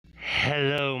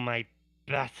Hello, my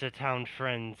Bassetown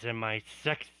friends and my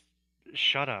sex.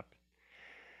 Shut up.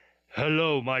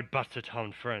 Hello, my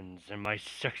Bassetown friends and my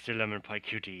sexy lemon pie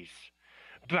cuties.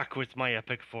 Back with my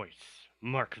epic voice.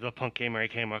 Mark the Punk Gamer,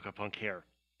 a.k.a. Markapunk here.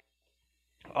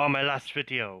 On my last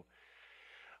video,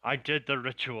 I did the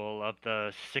ritual of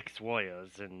the 6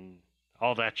 warriors and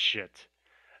all that shit.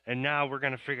 And now we're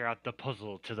gonna figure out the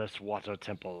puzzle to this water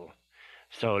temple.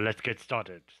 So let's get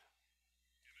started.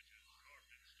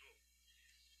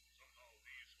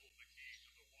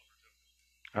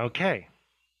 Okay.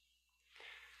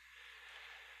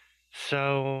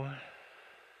 So,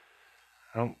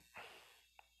 oh,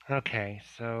 okay,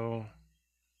 so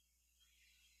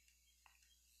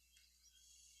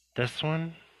this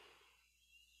one,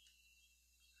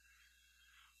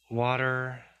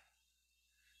 water,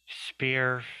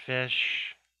 spear,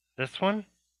 fish. This one,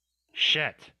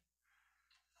 shit.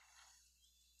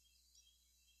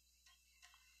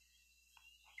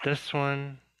 This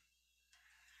one,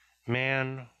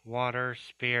 man, water,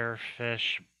 spear,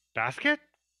 fish, basket?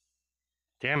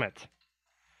 Damn it.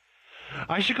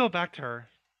 I should go back to her.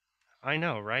 I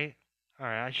know, right?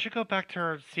 Alright, I should go back to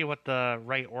her and see what the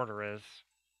right order is.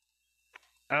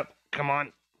 Oh, come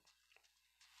on.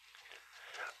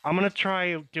 I'm gonna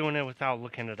try doing it without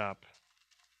looking it up.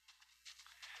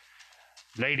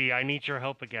 Lady, I need your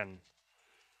help again.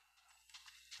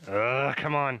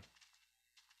 Come on.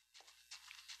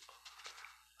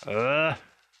 Uh.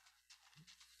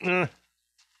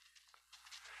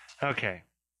 Okay.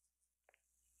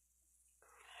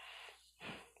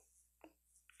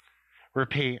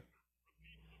 Repeat.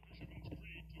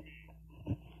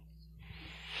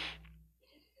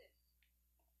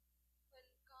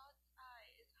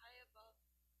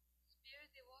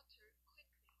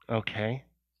 Okay.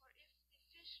 For if the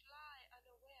fish lie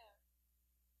unaware,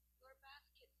 your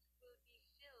baskets will be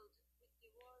filled with the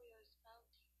warrior's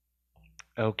bounty.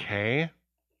 Okay.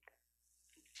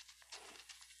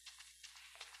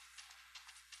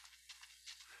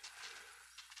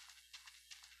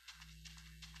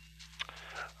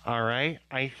 Alright,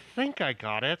 I think I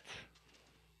got it.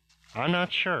 I'm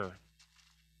not sure.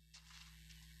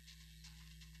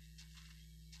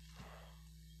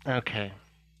 Okay.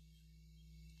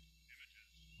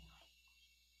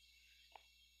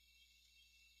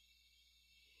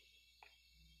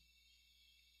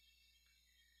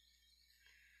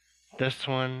 This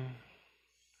one.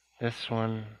 This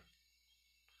one.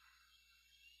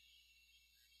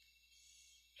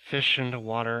 Fish into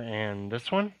water and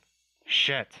this one?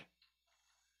 Shit.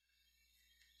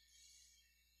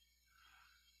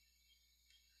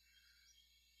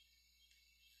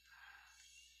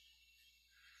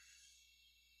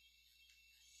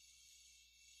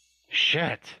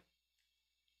 Shit.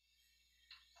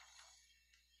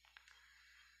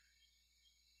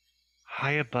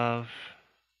 High above.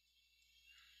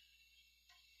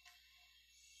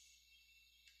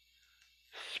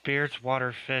 Spears,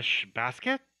 water, fish,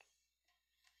 basket?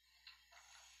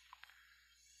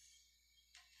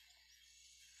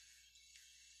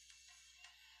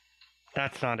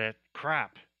 That's not it.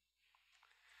 Crap.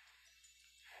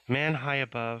 Man high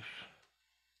above.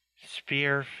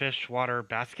 Spear, fish, water,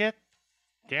 basket?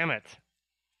 Damn it.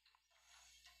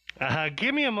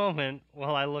 Give me a moment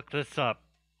while I look this up.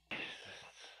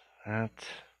 That.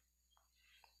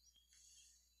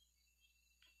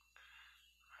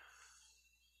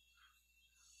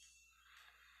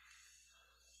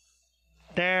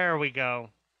 There we go.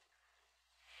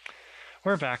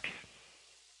 We're back.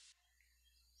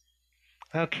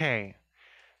 Okay.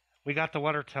 We got the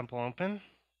water temple open.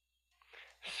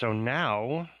 So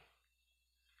now.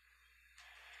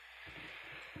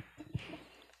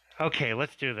 Okay,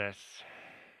 let's do this.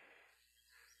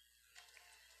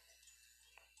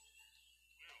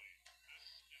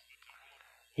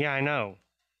 Yeah, I know.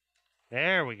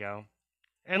 There we go.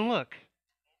 And look.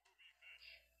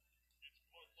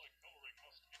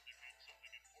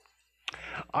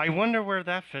 I wonder where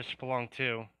that fish belonged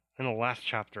to in the last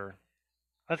chapter.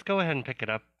 Let's go ahead and pick it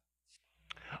up.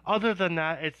 Other than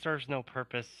that, it serves no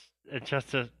purpose. It's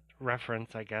just a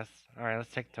reference, I guess. Alright,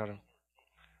 let's take the totem.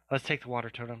 Let's take the water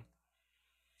totem.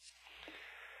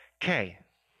 Okay.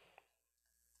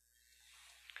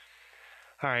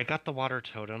 Alright, got the water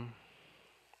totem.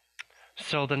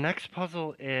 So the next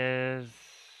puzzle is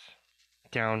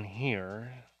down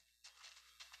here.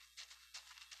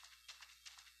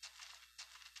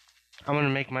 I'm going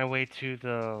to make my way to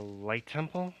the light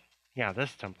temple. Yeah,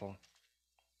 this temple.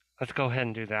 Let's go ahead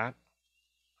and do that.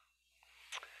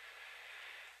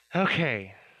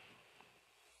 Okay.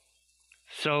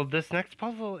 So this next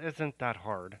puzzle isn't that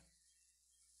hard.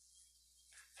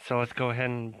 So let's go ahead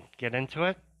and get into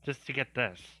it, just to get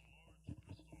this.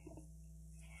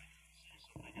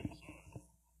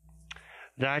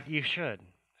 That you should.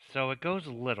 So it goes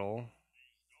little.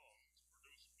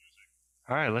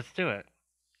 Alright, let's do it.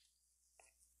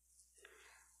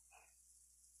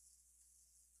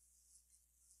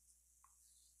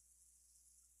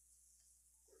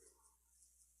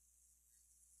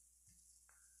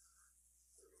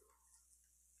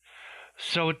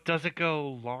 So does it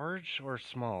go large or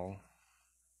small?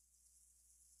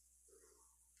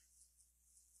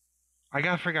 I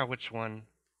gotta figure out which one.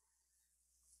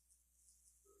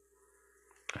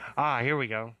 Ah, here we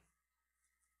go.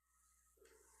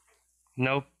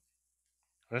 Nope.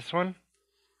 This one?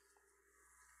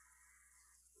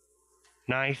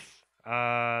 Nice.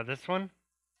 This one?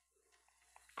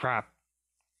 Crap.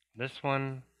 This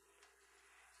one.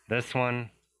 This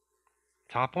one.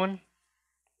 Top one?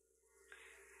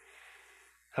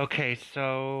 Okay,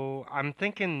 so I'm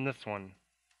thinking this one.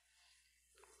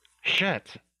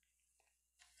 Shit.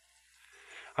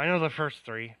 I know the first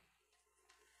three.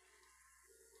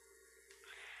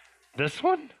 This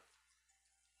one?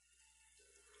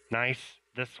 Nice.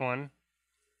 This one.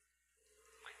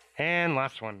 And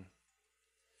last one.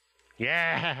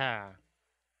 Yeah!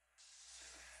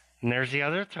 And there's the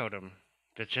other totem,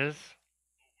 bitches.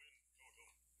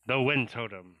 The wind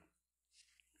totem.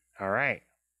 Alright.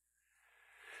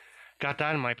 Got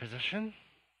that in my position.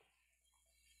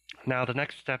 Now the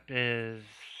next step is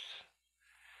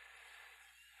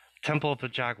Temple of the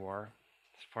Jaguar,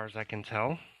 as far as I can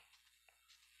tell.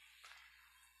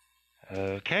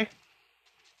 Okay.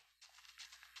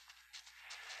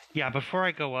 Yeah, before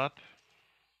I go up...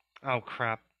 Oh,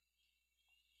 crap.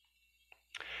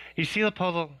 You see the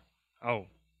puzzle? Oh.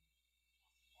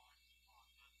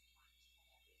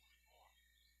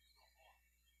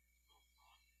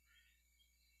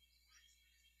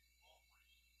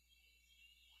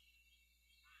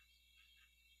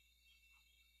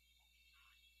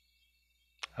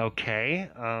 Okay,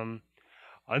 and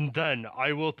then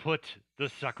I will put the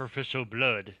sacrificial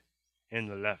blood in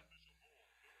the left.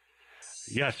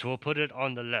 Yes, we'll put it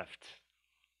on the left.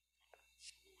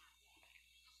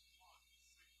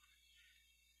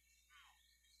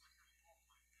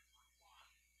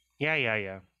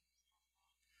 Yeah.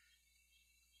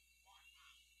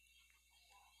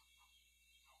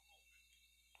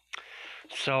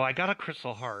 So I got a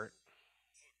crystal heart.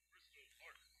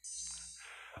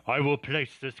 I will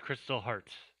place this crystal heart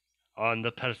on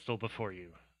the pedestal before you.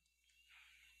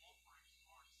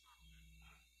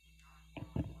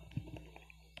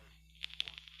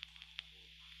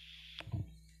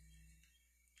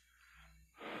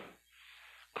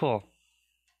 Cool.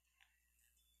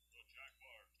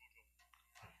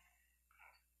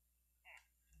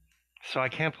 So I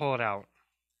can't pull it out.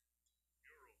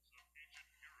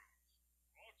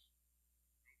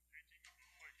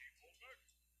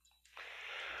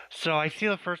 So I see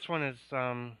the first one is,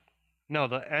 no,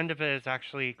 the end of it is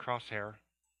actually crosshair.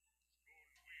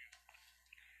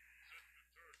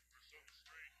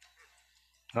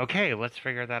 Okay, let's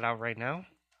figure that out right now.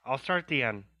 I'll start at the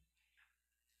end.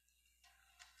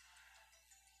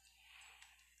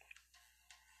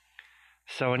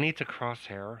 So it needs a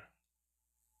crosshair.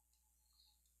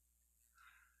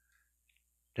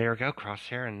 There we go,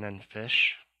 crosshair, and then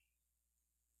fish.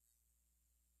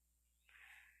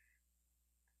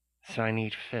 So I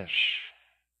need fish.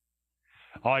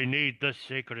 I need the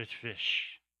sacred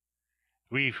fish.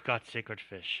 We've got sacred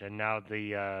fish, and now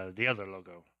the other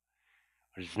logo.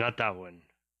 It's not that one.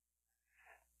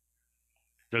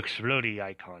 The explodey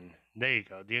icon. There you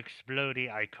go, the explodey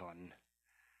icon.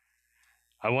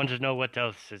 I want to know what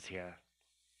else is here.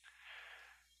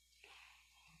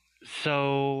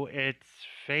 So it's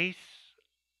face,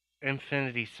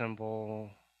 infinity symbol.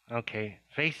 Okay,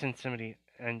 face, infinity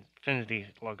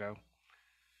logo.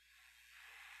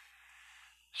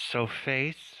 So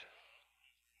face.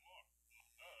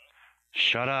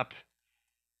 Shut up.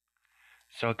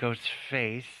 So it goes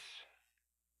face.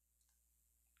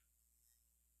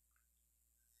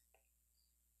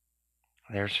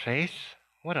 There's face.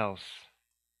 What else?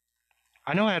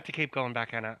 I know I have to keep going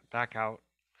back out.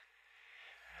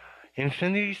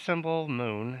 Infinity symbol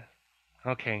moon.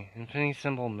 Okay, infinity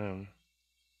symbol moon.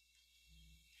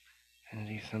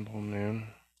 Infinity symbol moon.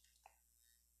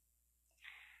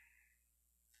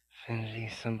 Infinity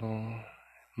symbol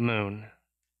moon.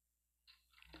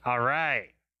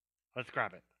 Alright. Let's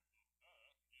grab it.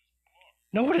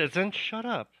 No, it isn't. Shut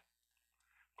up.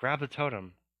 Grab the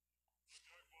totem.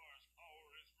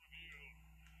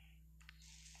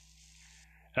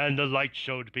 And the light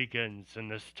show begins in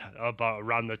this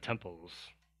around the temples.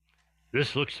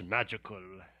 This looks magical.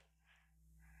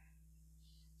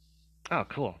 Oh,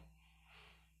 cool.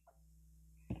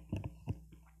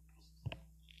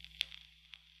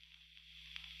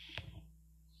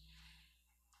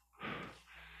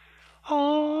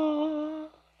 Oh.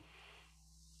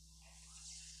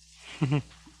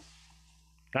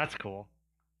 That's cool.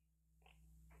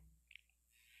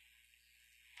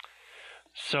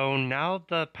 So now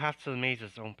the path to the maze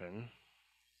is open.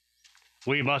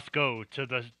 We must go to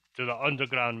the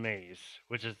underground maze,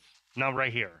 which is not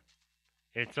right here.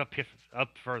 It's up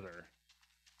further.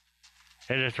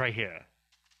 It is right here.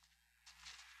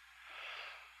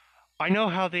 I know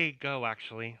how they go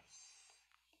actually.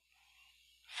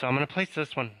 So I'm gonna place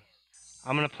this one.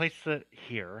 I'm gonna place it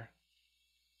here.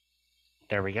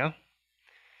 There we go.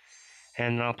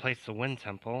 And I'll place the wind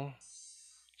temple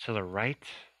to the right.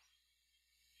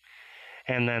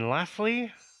 And then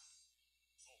lastly,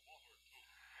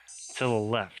 to the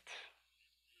left.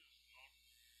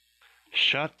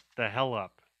 Shut the hell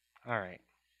up. Alright.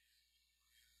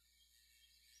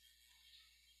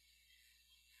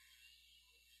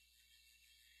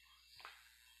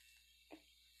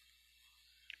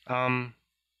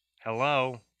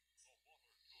 Hello?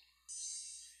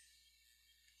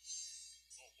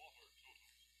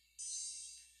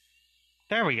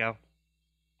 There we go.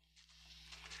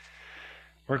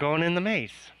 We're going in the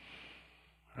maze.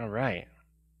 Alright.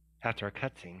 After a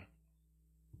cutscene.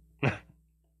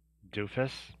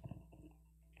 Doofus.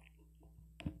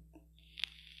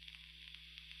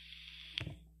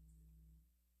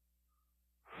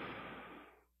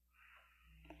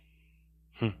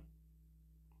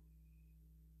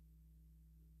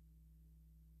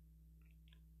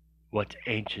 What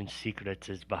ancient secrets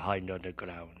is behind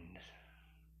underground?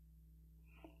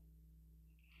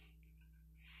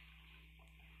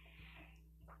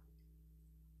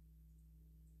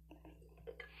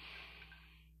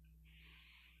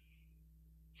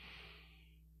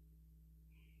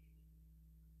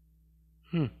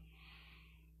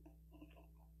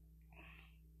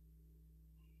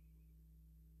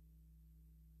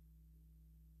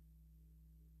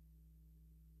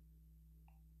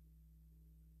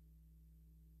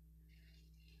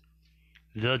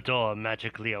 The door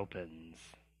magically opens.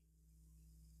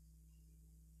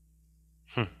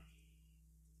 Hmm.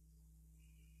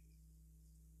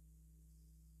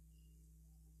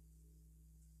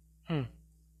 Hmm.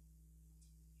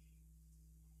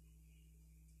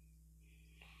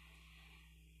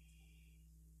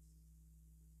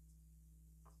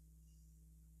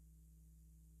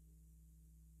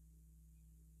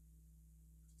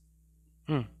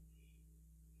 Hmm.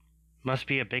 Must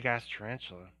be a big ass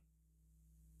tarantula.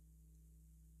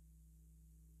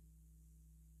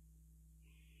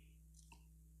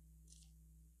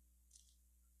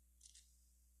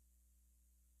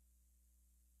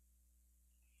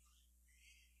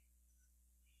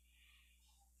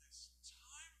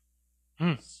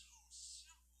 Hmm.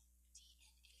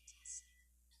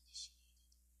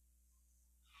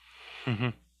 Hmm.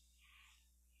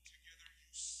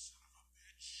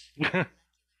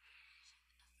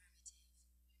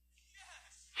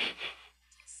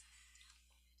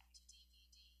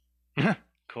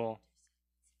 Cool.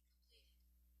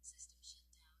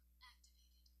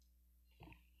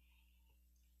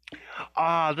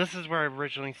 Ah, this is where I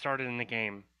originally started in the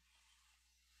game.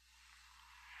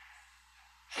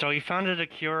 So he found a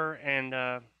cure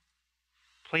and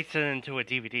placed it into a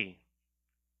DVD.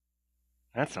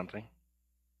 That's something.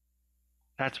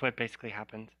 That's what basically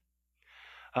happened.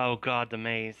 Oh god, the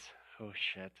maze. Oh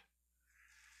shit.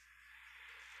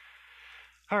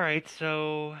 Alright,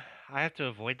 so I have to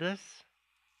avoid this?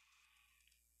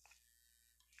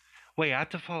 Wait, I have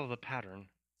to follow the pattern.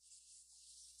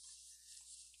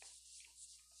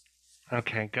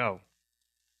 Okay, go.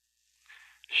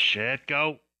 Shit,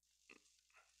 go.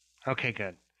 Okay,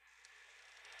 good.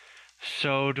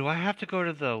 So, do I have to go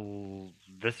to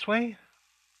this way?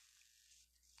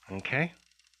 Okay.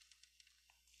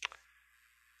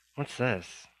 What's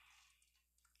this?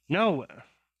 No!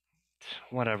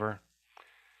 Whatever.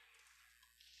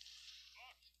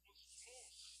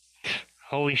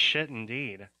 Holy shit,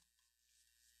 indeed.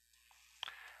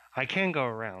 I can go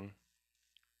around.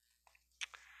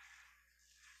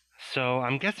 So,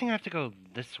 I'm guessing I have to go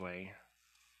this way.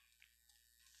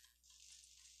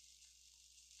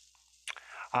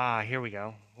 Ah, here we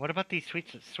go. What about these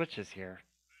switches here?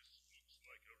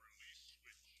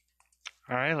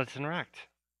 Alright, let's interact.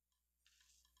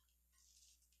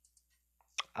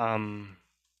 Um...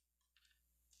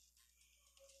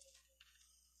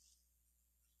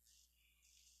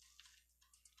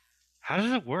 How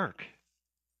does it work?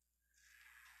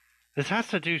 This has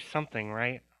to do something,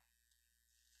 right?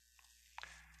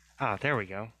 Ah, there we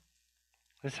go.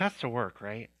 This has to work,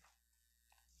 right?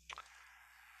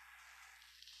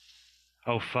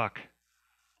 Oh, fuck.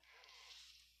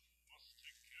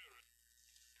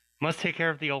 Must take care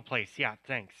of the old place. Yeah,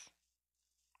 thanks.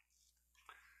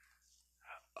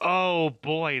 Oh,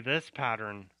 boy, this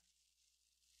pattern.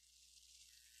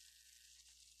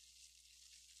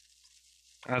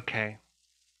 Okay.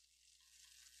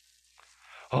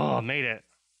 Oh, made it.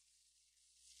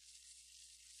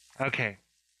 Okay.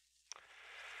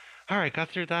 Alright, got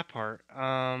through that part.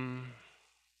 I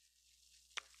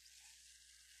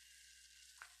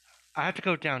have to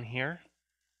go down here.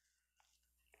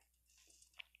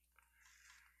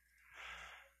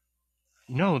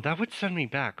 No, that would send me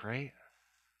back, right?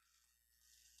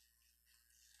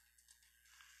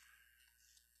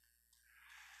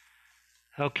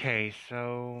 Okay,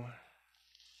 so...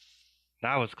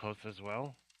 That was close as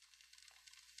well.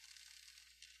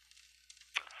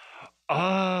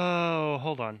 Oh,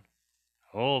 hold on.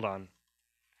 Hold on.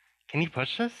 Can you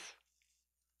push this?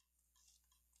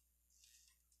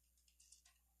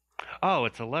 Oh,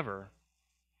 it's a lever.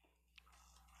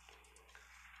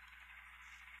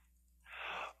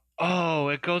 Oh,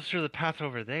 it goes through the path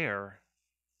over there.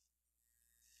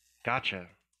 Gotcha.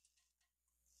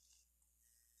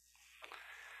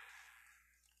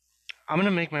 I'm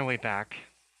gonna make my way back.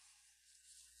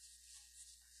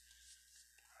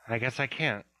 I guess I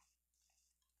can't.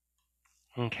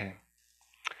 Okay.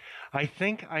 I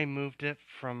think I moved it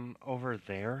from over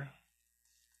there.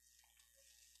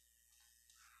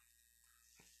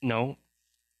 No.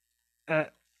 Uh,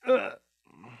 uh.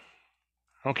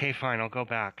 Okay, fine, I'll go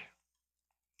back.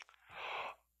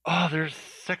 Oh, there's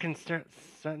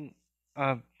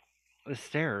uh,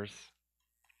 stairs.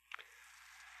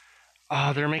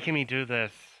 Oh, they're making me do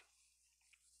this.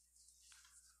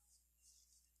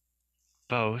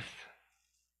 Both.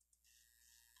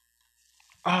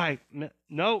 Oh,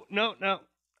 no, no, no.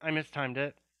 I mistimed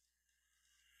it.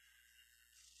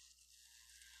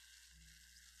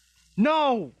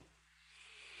 No!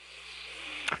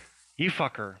 You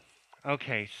fucker.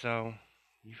 Okay, so...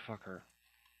 You fucker.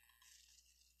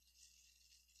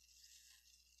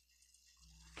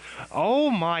 Oh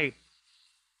my...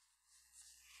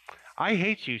 I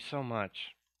hate you so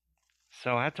much.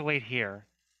 So I have to wait here.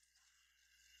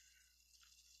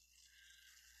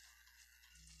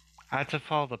 I have to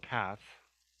follow the path.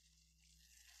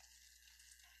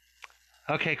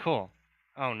 Okay, cool.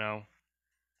 Oh no.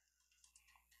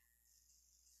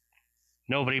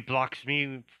 Nobody blocks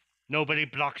me. Nobody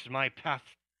blocks my path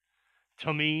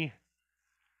to me.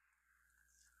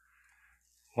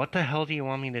 What the hell do you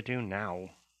want me to do now?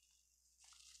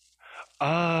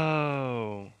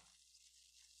 Oh.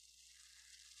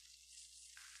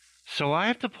 So I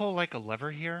have to pull like a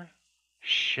lever here?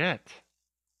 Shit.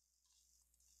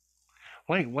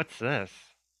 Wait, what's this?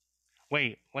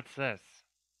 Wait, what's this?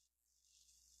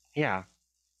 Yeah.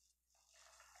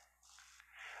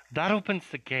 That opens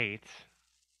the gate.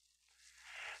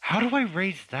 How do I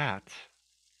raise that?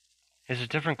 Is a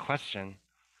different question.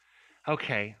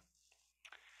 Okay.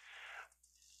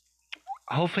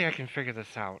 Hopefully I can figure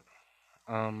this out.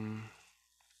 I'm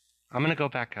gonna go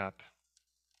back up.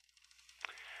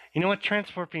 You know what?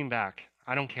 Transport me back.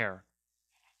 I don't care.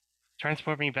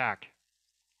 Transport me back.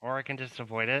 Or I can just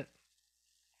avoid it.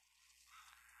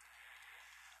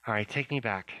 Alright, take me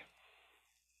back.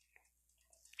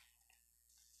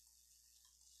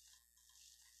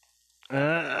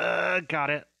 Got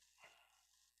it.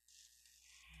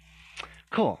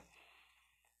 Cool.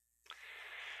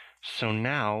 So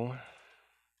now...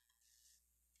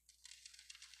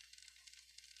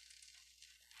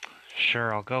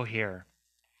 Sure, I'll go here.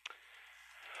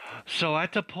 So I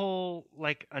have to pull,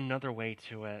 like, another way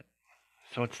to it.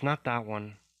 So it's not that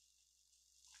one.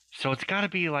 So it's gotta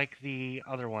be, like, the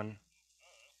other one.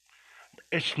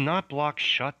 It's not blocked.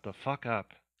 Shut the fuck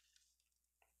up.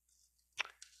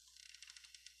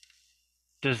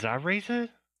 Does that raise it?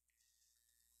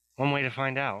 One way to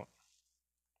find out.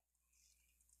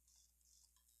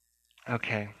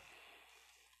 Okay.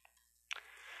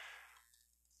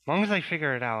 As long as I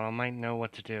figure it out, I might know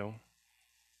what to do.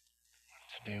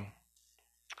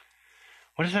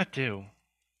 What does that do?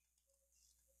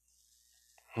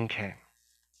 Okay.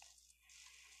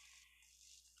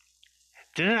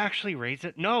 Did it actually raise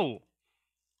it? No!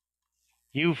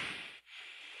 You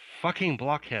fucking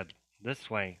blockhead. This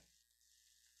way.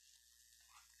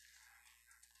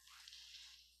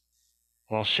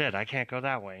 Well, shit, I can't go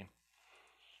that way.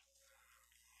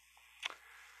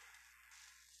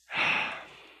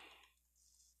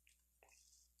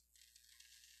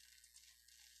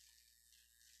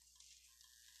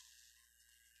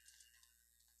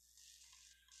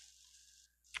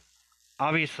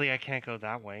 Obviously, I can't go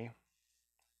that way.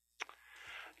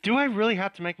 Do I really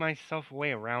have to make myself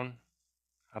way around?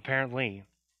 Apparently.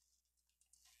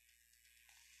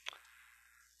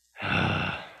 Should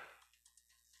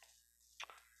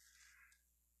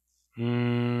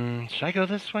I go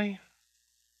this way?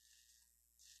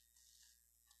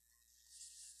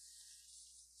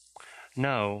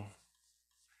 No.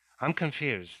 I'm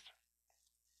confused.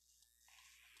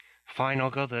 Fine,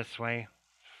 I'll go this way.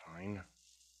 Fine.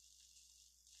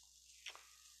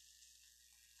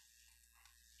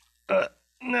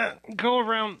 Nah, go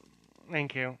around.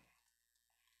 Thank you.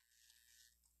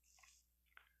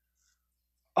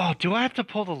 Oh, do I have to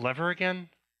pull the lever again?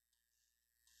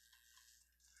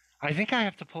 I think I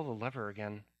have to pull the lever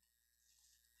again.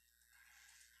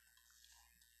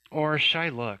 Or should I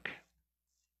look?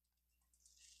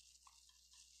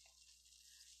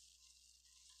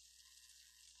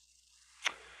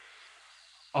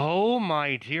 Oh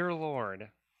my dear lord.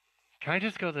 Can I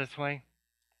just go this way?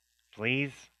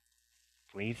 Please?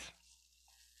 Please?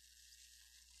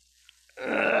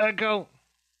 Go.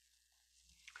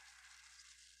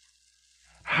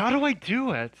 How do I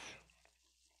do it?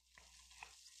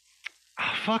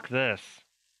 Oh, fuck this.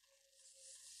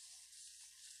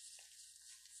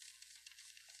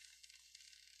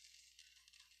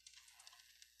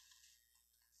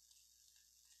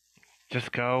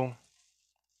 Just go.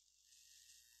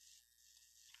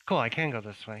 Cool, I can go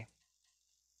this way.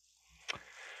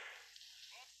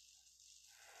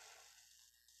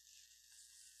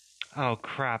 Oh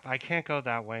crap, I can't go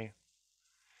that way.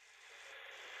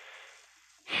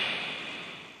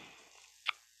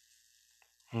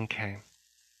 Okay.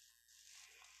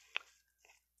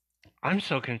 I'm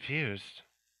so confused.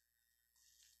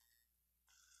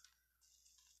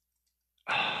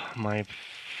 Oh, my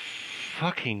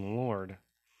fucking lord.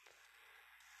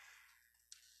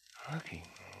 Fucking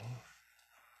lord.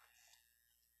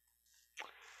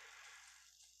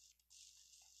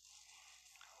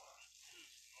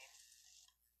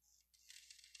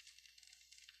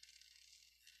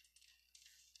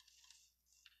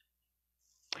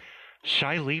 Should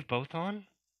I leave both on?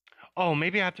 Oh,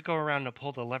 maybe I have to go around to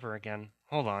pull the lever again.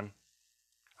 Hold on.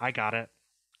 I got it.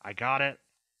 I got it.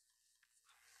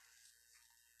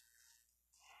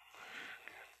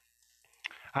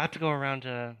 I have to go around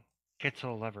to get to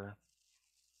the lever.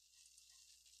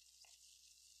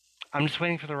 I'm just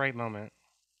waiting for the right moment.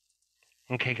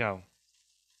 Okay, go.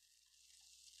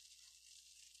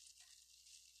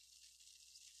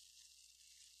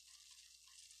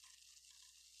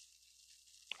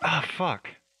 Ah, fuck.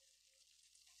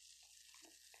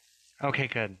 Okay,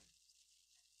 good.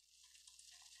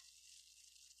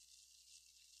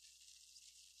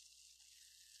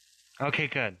 Okay,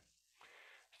 good.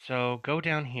 So, go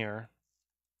down here.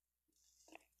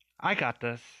 I got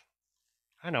this.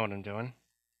 I know what I'm doing.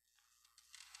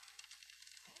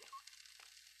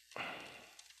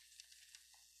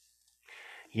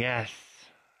 Yes.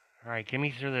 Alright, get me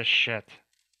through this shit.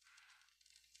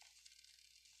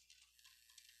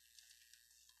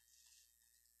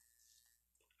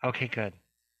 Okay, good.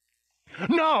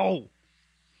 No!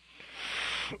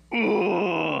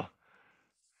 Ugh!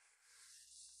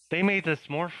 They made this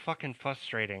more fucking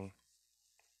frustrating.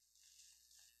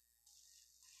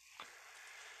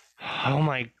 Oh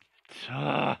my...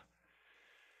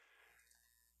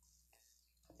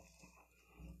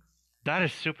 That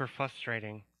is super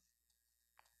frustrating.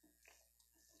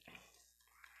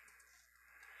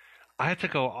 I have to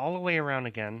go all the way around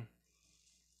again.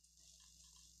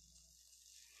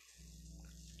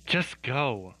 Just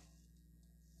go.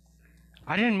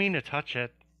 I didn't mean to touch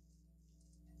it.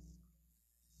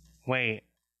 Wait.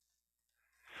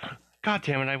 God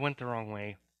damn it, I went the wrong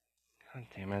way. God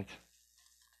damn it.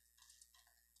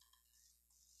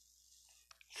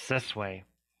 It's this way.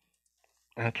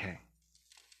 Okay.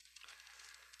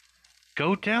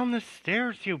 Go down the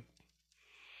stairs, you...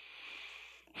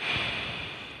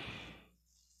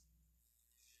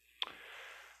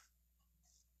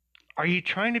 Are you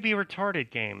trying to be retarded,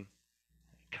 game?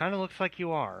 Kinda looks like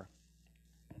you are.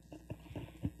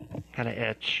 Kinda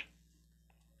itch.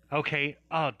 Okay,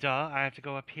 oh, duh, I have to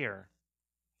go up here.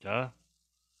 Duh.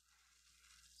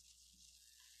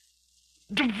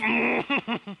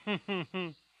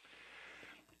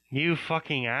 You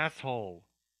fucking asshole.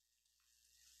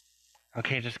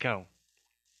 Okay, just go.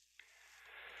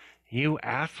 You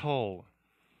asshole.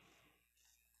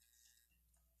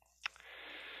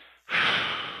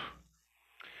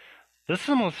 This is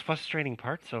the most frustrating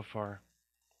part so far.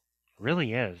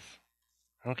 Really is.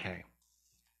 Okay.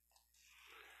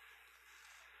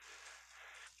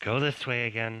 Go this way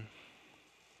again.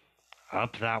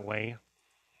 Up that way.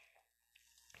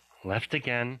 Left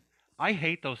again. I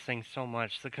hate those things so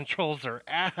much. The controls are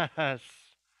ass.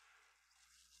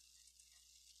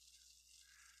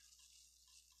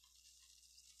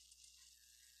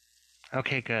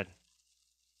 Okay, good.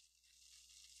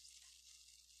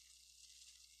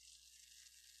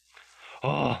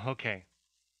 Oh, okay.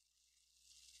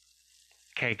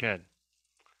 Okay, good.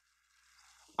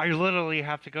 I literally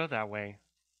have to go that way.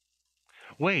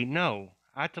 Wait, no.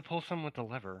 I have to pull something with the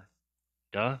lever.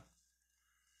 Duh.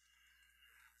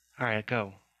 Alright,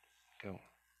 go. Go.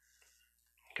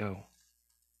 Go.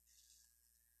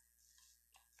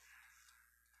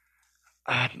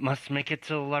 Must make it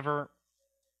to the lever.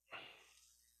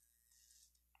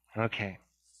 Okay.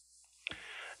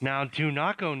 Now, do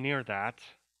not go near that.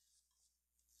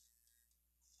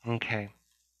 Okay.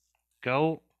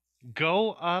 Go.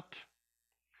 Go up.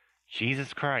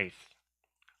 Jesus Christ.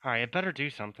 Alright, it better do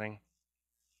something.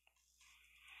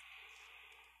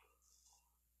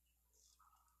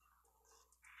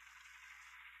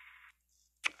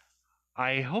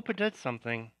 I hope it did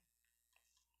something.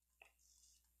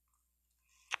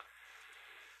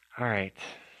 Alright.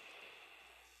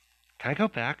 Can I go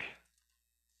back?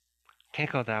 Can't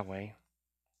go that way.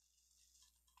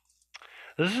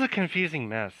 This is a confusing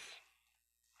mess.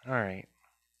 Alright.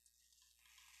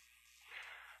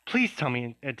 Please tell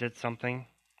me it did something.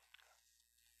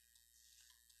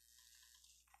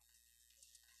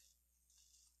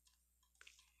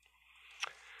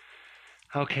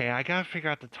 Okay, I gotta figure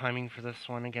out the timing for this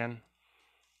one again.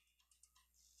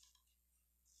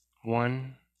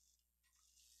 1.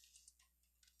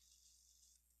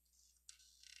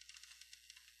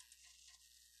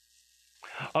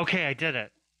 Okay, I did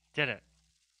it. Did it.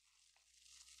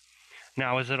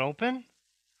 Now, is it open?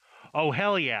 Oh,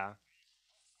 hell yeah.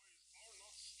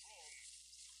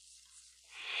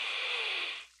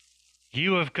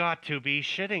 You have got to be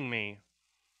shitting me.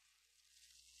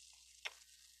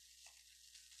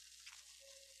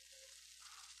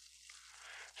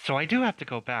 So I do have to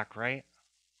go back, right?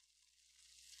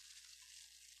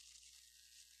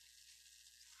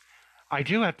 I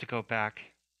do have to go back.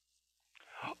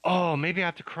 Oh, maybe I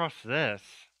have to cross this.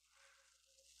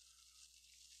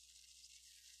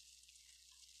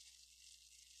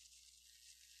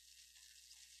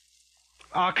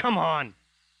 Oh, come on.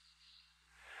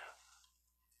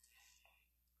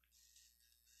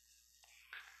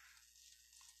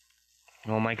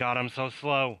 Oh my god, I'm so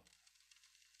slow.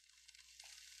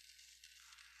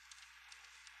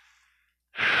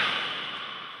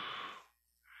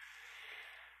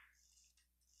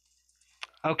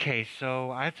 Okay, so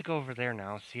I have to go over there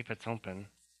now, see if it's open.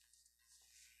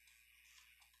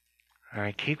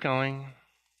 Alright, keep going.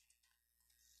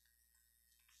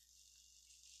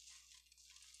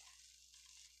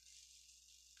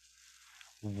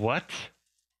 What?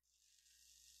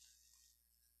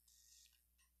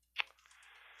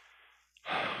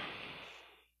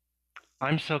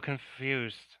 I'm so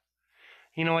confused.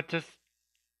 You know what? Just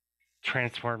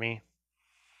transport me.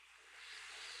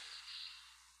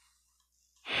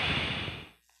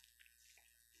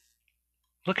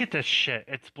 Look at this shit.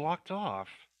 It's blocked off.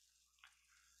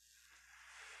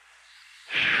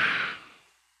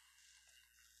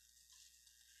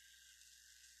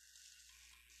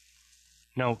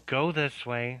 No, go this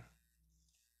way.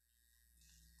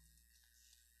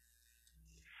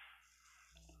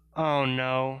 Oh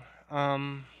no.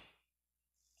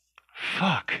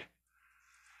 Fuck.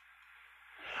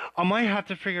 I might have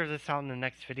to figure this out in the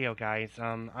next video, guys.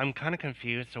 I'm kind of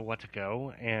confused of what to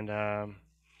go, and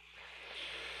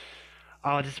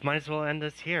I'll just might as well end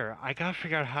this here. I gotta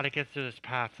figure out how to get through this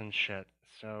path and shit.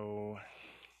 So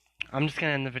I'm just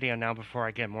gonna end the video now before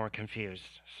I get more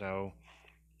confused. So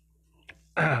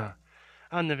I'll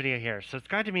end the video here.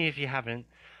 Subscribe to me if you haven't.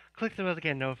 Click the bell to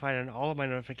get notified on all of my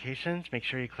notifications. Make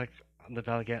sure you click on the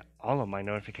bell to get all of my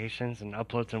notifications and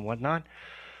uploads and whatnot.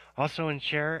 Also, and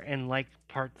share and like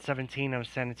part 17 of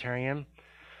Sanitarium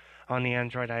on the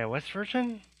Android iOS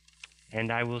version. And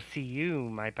I will see you,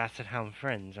 my Basset Hound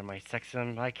friends, and my sexy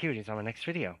and my cuties on my next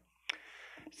video.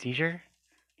 Seizure,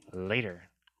 later.